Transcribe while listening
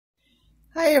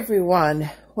Hi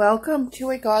everyone, welcome to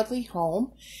A Godly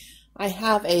Home. I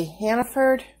have a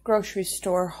Hannaford grocery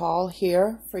store haul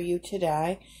here for you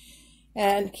today,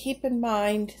 and keep in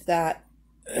mind that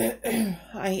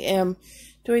I am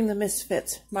doing the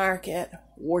Misfits Market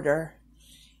order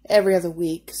every other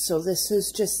week, so this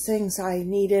is just things I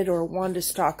needed or wanted to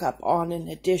stock up on in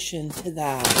addition to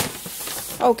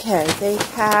that. Okay, they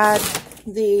had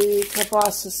the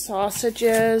kielbasa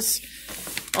sausages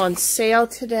on sale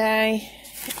today,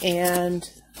 and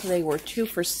they were 2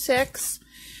 for $6,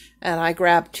 and I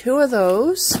grabbed 2 of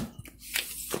those.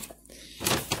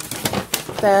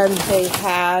 Then they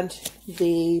had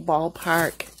the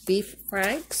ballpark beef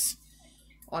franks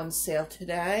on sale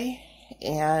today,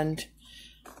 and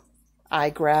I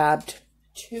grabbed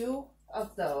 2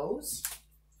 of those.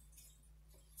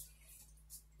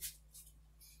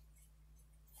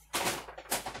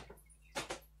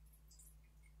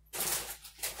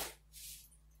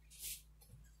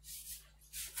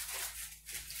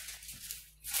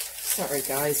 Sorry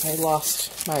guys, I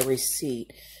lost my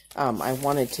receipt. I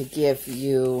wanted to give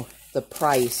you the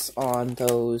price on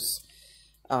those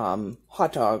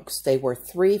hot dogs. They were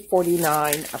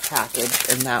 $3.49 a package,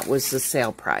 and that was the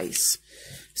sale price.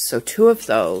 So 2 of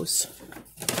those.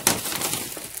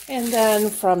 And then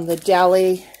from the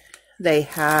deli, they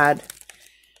had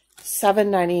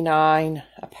 $7.99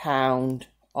 a pound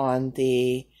on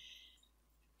the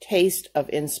Taste of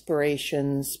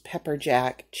Inspirations pepper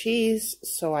jack cheese,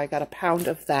 so I got a pound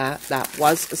of that. That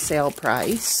was the sale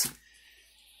price.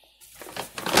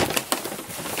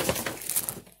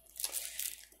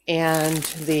 And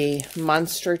the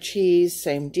Munster cheese,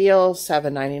 same deal,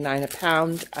 $7.99 a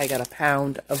pound. I got a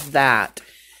pound of that.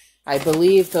 I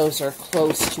believe those are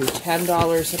close to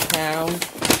 $10 a pound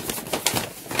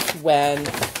when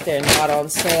they're not on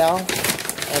sale.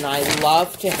 And I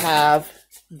love to have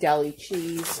deli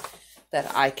cheese that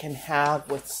I can have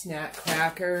with snack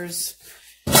crackers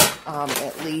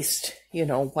at least,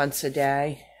 once a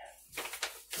day.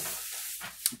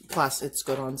 Plus, it's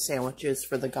good on sandwiches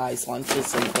for the guys'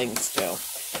 lunches and things too.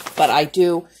 But I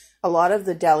do a lot of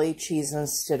the deli cheese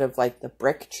instead of like the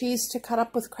brick cheese to cut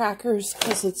up with crackers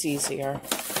because it's easier.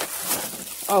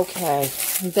 Okay,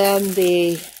 then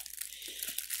the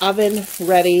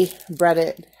oven-ready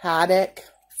breaded haddock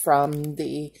from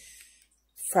the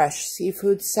fresh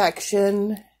seafood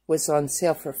section was on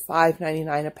sale for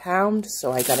 $5.99 a pound,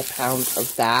 so I got a pound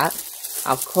of that.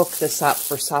 I'll cook this up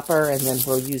for supper, and then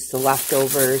we'll use the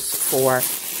leftovers for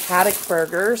haddock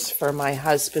burgers for my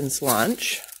husband's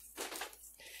lunch.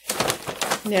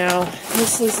 Now,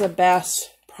 this is the best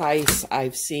price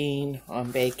I've seen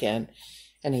on bacon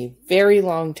in a very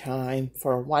long time.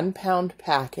 For a 1-pound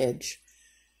package,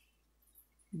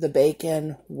 the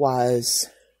bacon was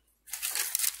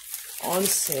on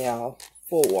sale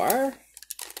for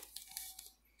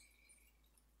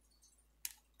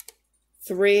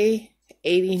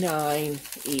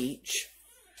 $3.89 each.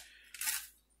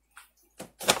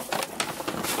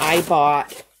 I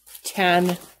bought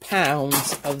 10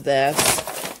 pounds of this.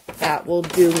 That will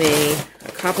do me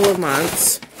a couple of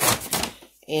months,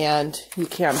 and you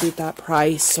can't beat that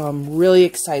price, so I'm really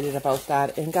excited about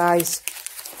that. And guys,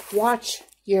 watch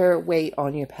your weight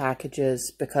on your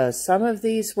packages, because some of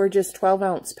these were just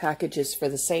 12-ounce packages for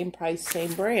the same price,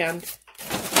 same brand.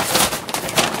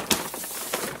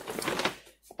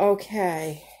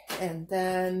 Okay, and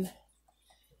then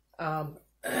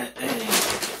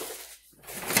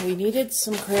we needed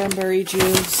some cranberry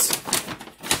juice,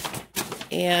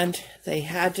 and they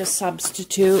had to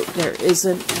substitute. There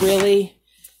isn't really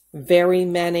very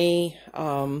many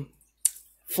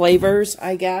flavors,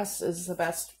 I guess, is the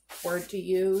best word to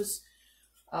use,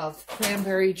 of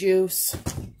cranberry juice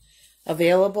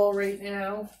available right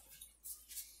now.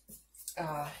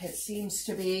 It seems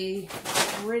to be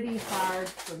pretty hard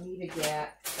for me to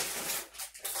get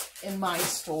in my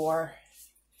store,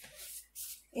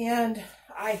 and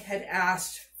I had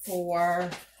asked for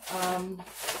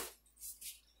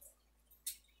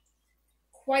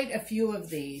quite a few of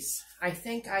these. I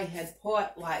think I had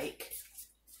put like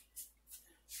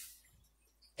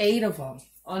 8 of them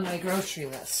on my grocery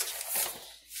list,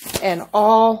 and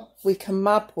all we come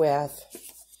up with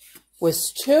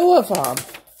was 2 of them.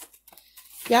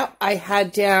 Yep, I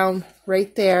had down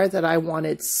right there that I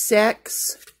wanted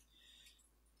 6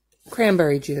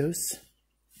 cranberry juice,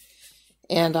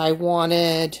 and I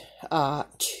wanted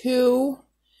 2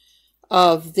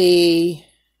 of the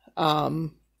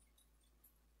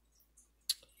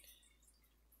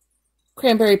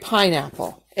cranberry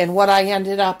pineapple. And what I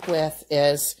ended up with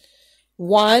is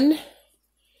 1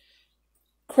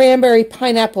 cranberry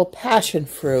pineapple passion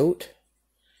fruit,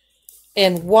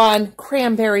 and one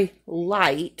cranberry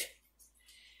light,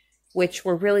 which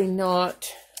we're really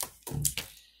not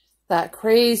that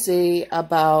crazy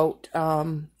about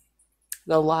the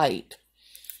light.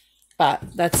 But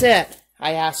that's it.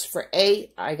 I asked for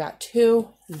 8. I got 2.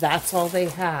 That's all they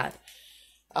had.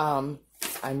 I'm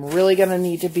really going to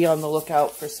need to be on the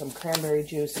lookout for some cranberry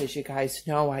juice. As you guys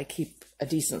know, I keep a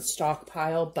decent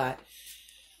stockpile, but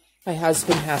my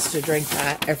husband has to drink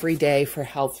that every day for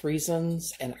health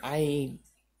reasons, and I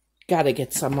got to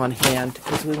get some on hand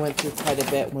because we went through quite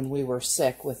a bit when we were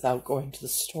sick without going to the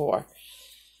store.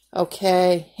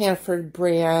 Okay, Hannaford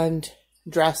brand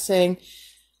dressing,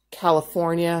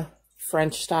 California,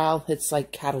 French style. It's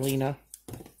like Catalina.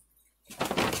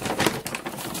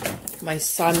 My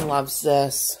son loves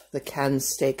this, the Ken's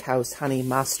Steakhouse honey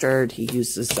mustard. He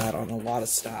uses that on a lot of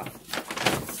stuff.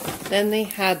 Then they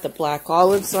had the black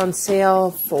olives on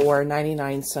sale for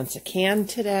 99 cents a can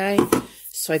today.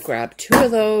 So I grabbed 2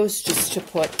 of those just to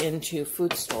put into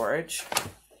food storage.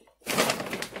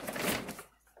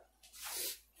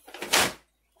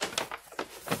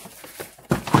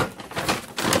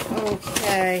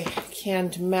 Okay,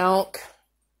 canned milk.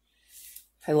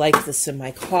 I like this in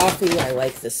my coffee. I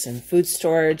like this in food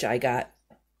storage. I got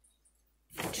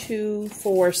 2,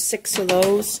 4, 6 of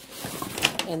those.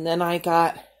 And then I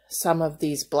got some of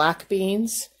these black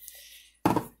beans.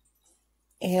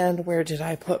 And where did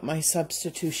I put my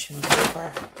substitution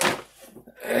paper?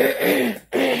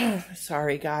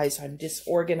 Sorry, guys. I'm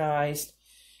disorganized.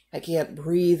 I can't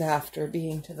breathe after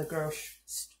being to the grocery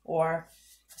store.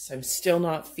 So I'm still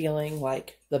not feeling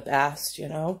like the best, you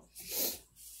know.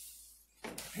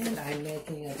 And I'm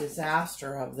making a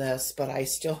disaster of this, but I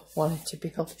still wanted to be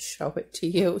able to show it to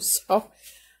you. So,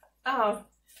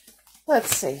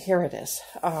 let's see. Here it is.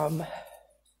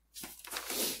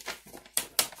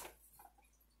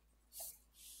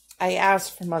 I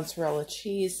asked for mozzarella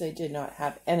cheese. They did not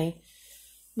have any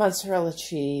mozzarella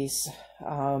cheese.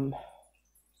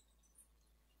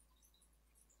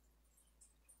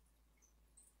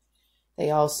 They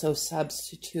also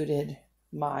substituted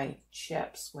my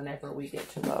chips whenever we get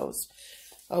to those.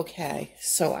 Okay,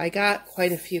 so I got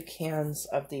quite a few cans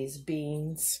of these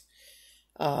beans.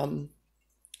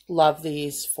 Love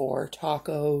these for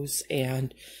tacos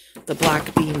and the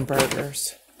black bean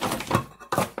burgers.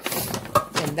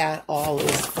 And that all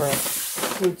is for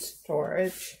food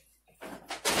storage.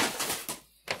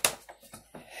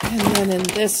 And then in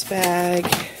this bag,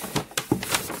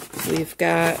 we've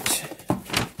got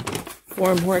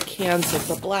 4 more cans of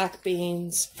the black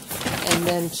beans, and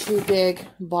then 2 big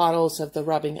bottles of the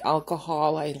rubbing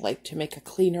alcohol. I like to make a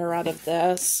cleaner out of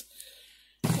this.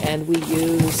 And we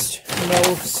used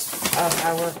most of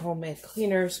our homemade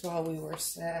cleaners while we were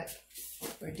sick.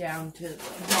 We're down to the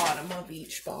bottom of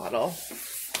each bottle.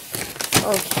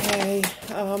 Okay,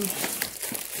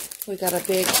 we got a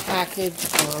big package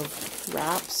of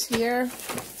wraps here.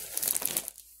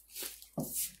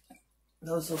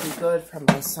 Those will be good for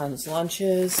my son's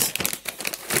lunches.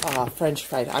 French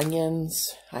fried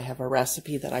onions. I have a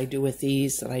recipe that I do with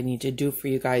these that I need to do for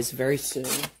you guys very soon.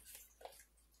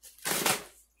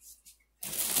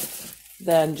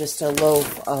 Then just a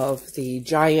loaf of the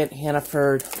giant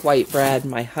Hannaford white bread.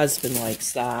 My husband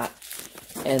likes that.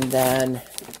 And then,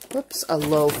 whoops, a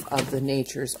loaf of the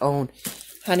Nature's Own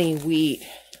honey wheat.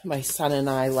 My son and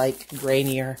I like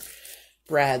grainier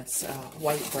breads.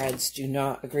 White breads do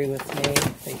not agree with me.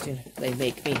 They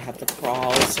make me have the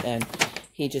crawls, and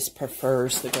he just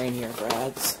prefers the grainier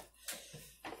breads.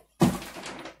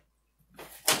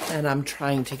 And I'm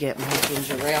trying to get my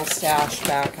ginger ale stash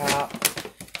back up.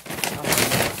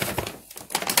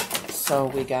 So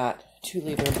we got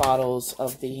 2-liter bottles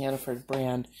of the Hannaford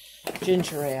brand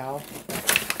ginger ale.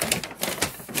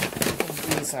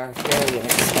 And these are very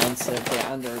inexpensive. They're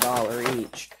under $1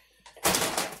 each.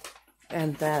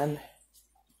 And then,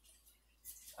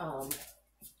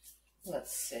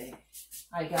 let's see,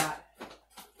 I got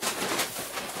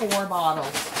 4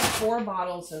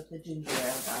 bottles of the ginger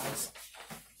ale, guys.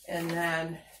 And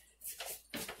then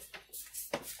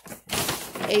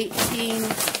 18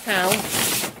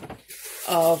 counts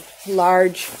of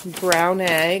large brown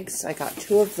eggs. I got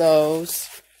 2 of those.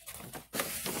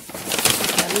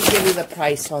 Let me give you the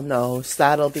price on those.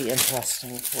 That'll be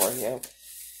interesting for you.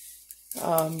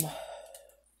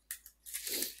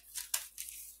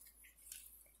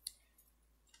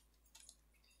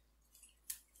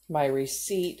 My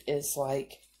receipt is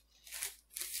like,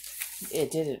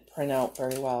 it didn't print out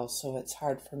very well, so it's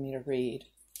hard for me to read.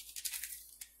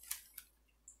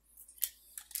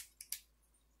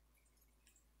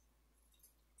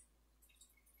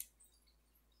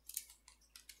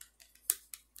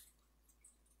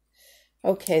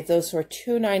 Okay, those were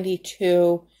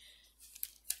 $2.92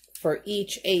 for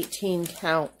each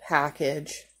 18-count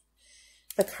package.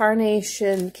 The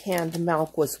Carnation canned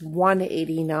milk was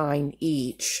 $1.89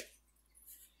 each.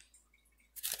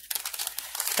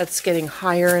 That's getting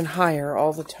higher and higher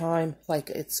all the time.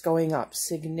 Like, it's going up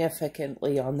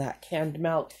significantly on that canned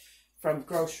milk from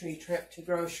grocery trip to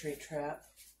grocery trip.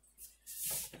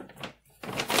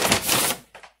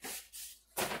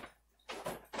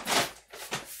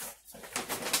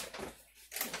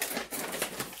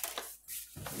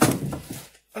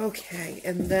 Okay,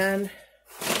 and then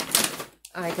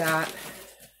I got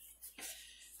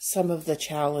some of the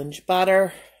Challenge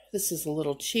butter. This is a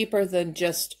little cheaper than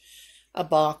just a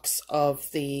box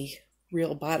of the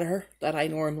real butter that I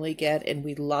normally get, and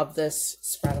we love this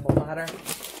spreadable butter.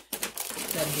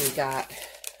 Then we got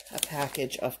a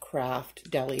package of Kraft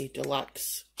Deli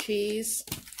Deluxe cheese,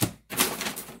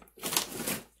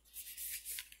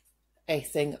 a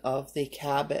thing of the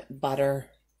Cabot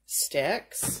butter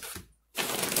sticks,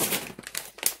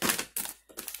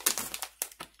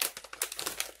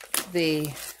 the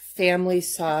family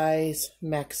size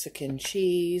Mexican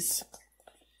cheese,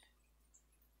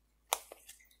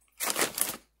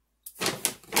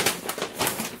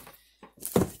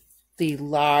 the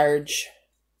large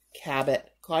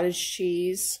Cabot cottage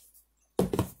cheese,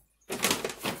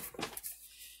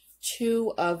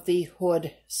 2 of the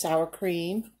Hood sour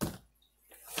cream,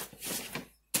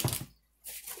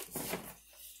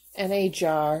 and a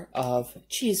jar of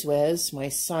Cheese Whiz. My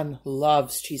son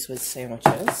loves Cheese Whiz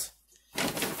sandwiches.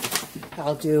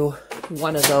 I'll do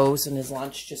one of those in his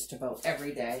lunch just about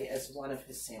every day as one of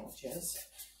his sandwiches.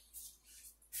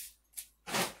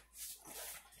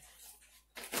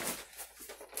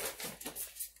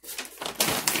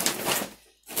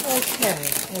 Okay,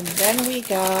 and then we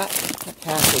got a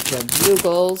package of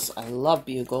Bugles. I love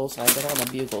Bugles. I've been on a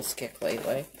Bugles kick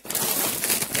lately.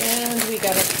 And we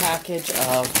got a package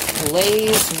of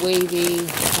Lay's Wavy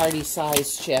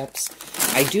party-sized chips.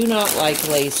 I do not like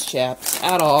Lay's chips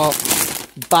at all,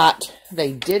 but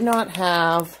they did not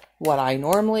have what I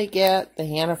normally get, the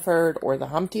Hannaford or the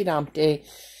Humpty Dumpty,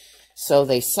 so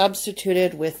they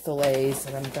substituted with the Lay's,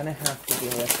 and I'm going to have to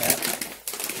deal with it.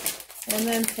 And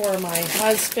then for my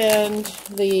husband,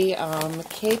 the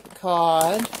Cape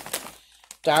Cod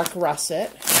Dark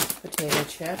Russet potato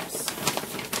chips,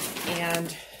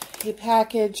 and a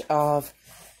package of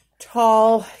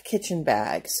tall kitchen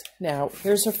bags. Now,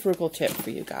 here's a frugal tip for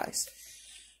you guys.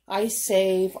 I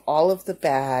save all of the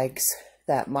bags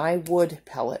that my wood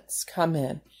pellets come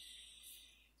in,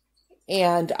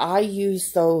 and I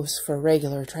use those for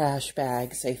regular trash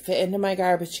bags. They fit into my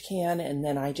garbage can, and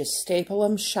then I just staple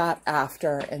them shut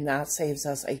after, and that saves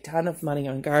us a ton of money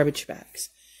on garbage bags.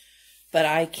 But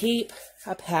I keep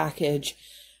a package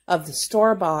of the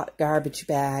store-bought garbage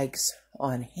bags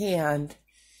on hand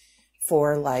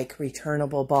for like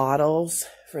returnable bottles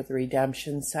for the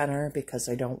Redemption Center, because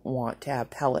I don't want to have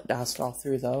pellet dust all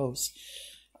through those.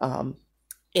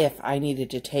 If I needed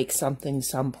to take something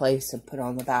someplace and put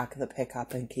on the back of the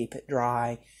pickup and keep it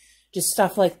dry. Just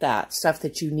stuff like that. Stuff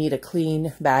that you need a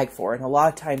clean bag for. And a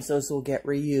lot of times those will get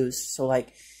reused. So like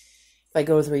if I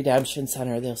go to the Redemption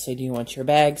Center, they'll say, do you want your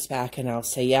bags back? And I'll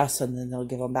say yes. And then they'll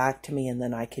give them back to me. And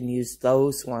then I can use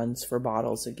those ones for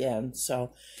bottles again.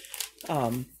 So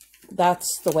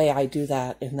that's the way I do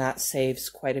that. And that saves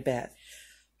quite a bit.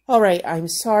 All right, I'm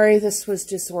sorry this was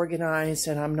disorganized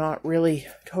and I'm not really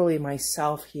totally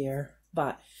myself here,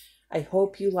 but I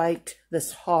hope you liked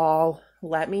this haul.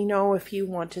 Let me know if you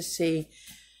want to see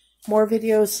more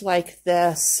videos like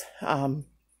this. Let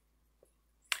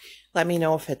me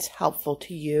know if it's helpful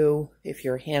to you, if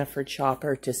you're a Hannaford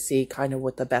shopper, to see kind of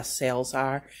what the best sales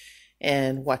are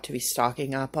and what to be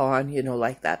stocking up on. You know,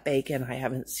 like that bacon, I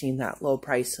haven't seen that low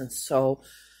price in so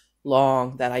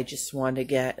long that I just wanted to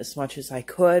get as much as I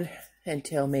could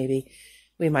until maybe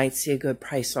we might see a good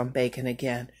price on bacon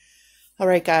again. All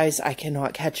right, guys, I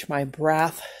cannot catch my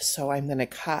breath, so I'm going to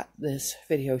cut this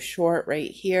video short right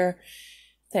here.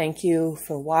 Thank you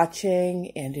for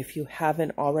watching, and if you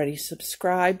haven't already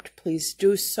subscribed, please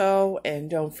do so,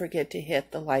 and don't forget to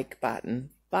hit the like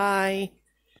button. Bye.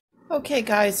 Okay,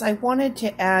 guys, I wanted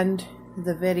to end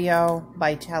the video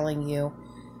by telling you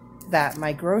that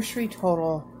my grocery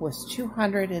total was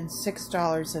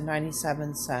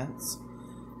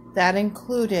 $206.97. That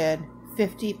included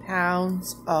 50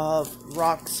 pounds of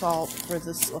rock salt for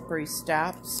the slippery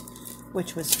steps,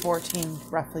 which was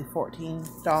roughly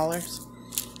 $14.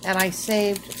 And I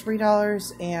saved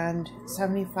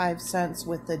 $3.75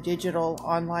 with the digital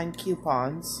online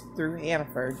coupons through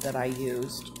Hannaford that I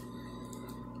used.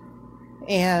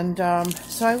 And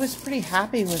so I was pretty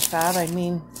happy with that. I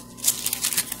mean,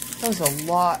 that was a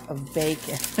lot of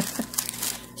bacon.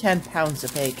 10 pounds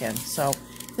of bacon. So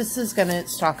this is going to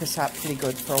stock us up pretty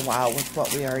good for a while with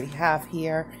what we already have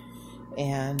here.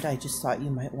 And I just thought you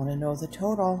might want to know the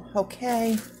total.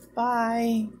 Okay,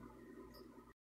 bye.